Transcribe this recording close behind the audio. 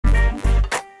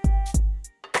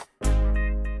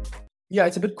Yeah,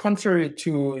 it's a bit contrary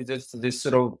to this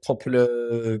sort of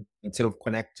popular sort of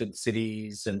connected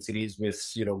cities and cities with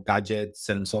gadgets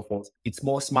and so forth. It's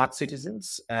more smart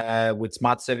citizens with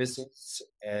smart services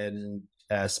and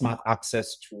smart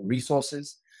access to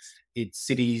resources. It's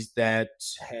cities that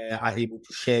are able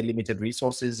to share limited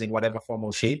resources in whatever form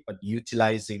or shape, but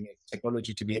utilizing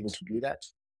technology to be able to do that.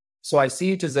 So I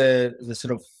see it as a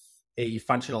sort of a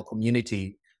functional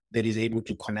community that is able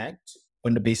to connect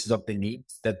on the basis of the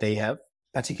needs that they have,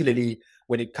 particularly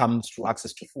when it comes to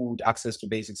access to food, access to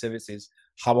basic services.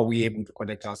 How are we able to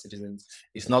connect our citizens?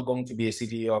 It's not going to be a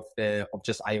city of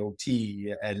just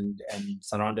IoT and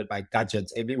surrounded by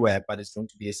gadgets everywhere, but it's going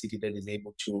to be a city that is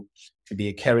able to be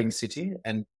a caring city.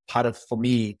 And part of, for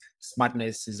me,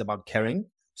 smartness is about caring.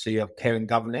 So you have caring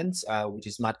governance, which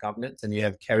is smart governance, and you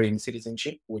have caring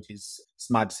citizenship, which is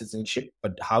smart citizenship.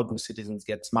 But how do citizens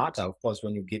get smarter? Of course,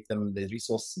 when you give them the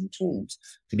resources and tools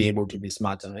to be able to be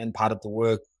smarter. And part of the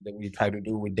work that we try to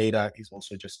do with data is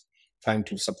also just trying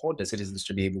to support the citizens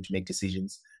to be able to make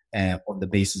decisions on the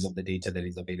basis of the data that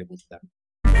is available to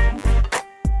them.